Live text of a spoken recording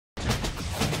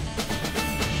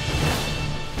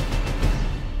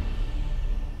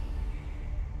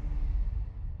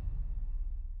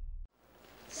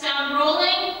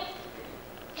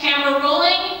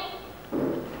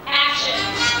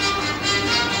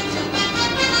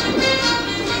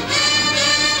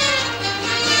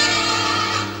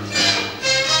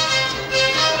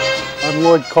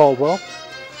Lloyd Caldwell.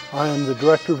 I am the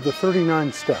director of the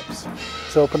 39 Steps.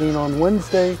 It's opening on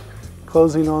Wednesday,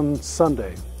 closing on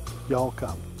Sunday. Y'all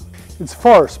come. It's a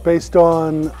farce based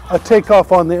on a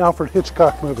takeoff on the Alfred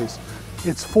Hitchcock movies.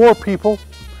 It's 4 people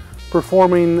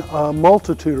performing a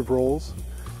multitude of roles,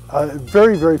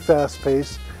 very, very fast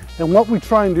paced. And what we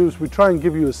try and do is we try and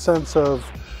give you a sense of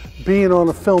being on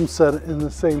a film set and at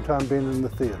the same time being in the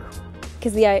theater.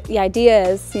 Because the idea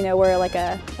is, we're like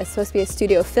it's supposed to be a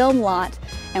studio film lot,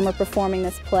 and we're performing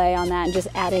this play on that and just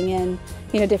adding in,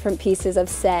 different pieces of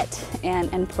set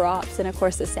and props, and of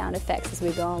course the sound effects as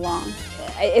we go along.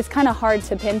 It's kind of hard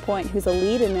to pinpoint who's a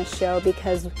lead in this show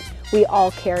because we all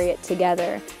carry it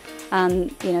together.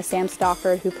 Sam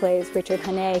Stockford, who plays Richard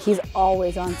Hannay, he's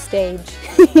always on stage.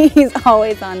 He's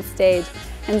always on stage.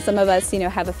 And some of us,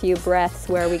 have a few breaths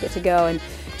where we get to go and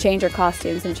change our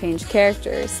costumes and change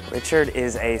characters. Richard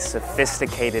is a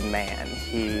sophisticated man.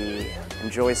 He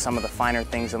enjoys some of the finer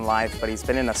things in life, but he's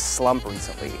been in a slump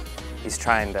recently. He's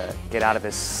trying to get out of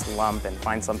his slump and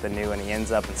find something new, and he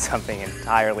ends up in something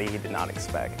entirely he did not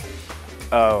expect.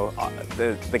 Oh,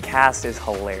 the cast is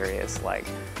hilarious.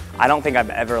 I don't think I've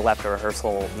ever left a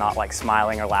rehearsal not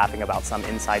smiling or laughing about some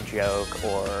inside joke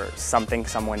or something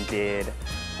someone did.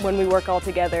 When we work all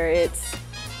together, it's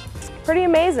pretty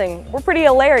amazing. We're pretty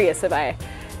hilarious, if I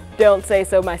don't say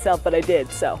so myself, but I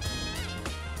did, so.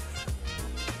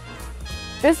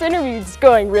 This interview's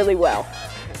going really well.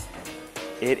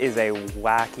 It is a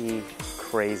wacky,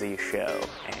 crazy show,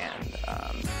 and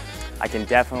I can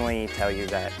definitely tell you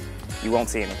that you won't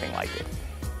see anything like it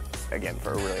again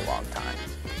for a really long time.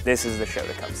 This is the show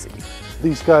to come see.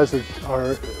 These guys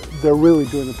they're really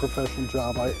doing a professional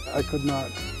job.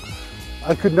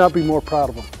 I could not be more proud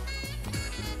of them.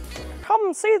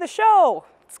 Come see the show.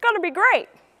 It's gonna be great.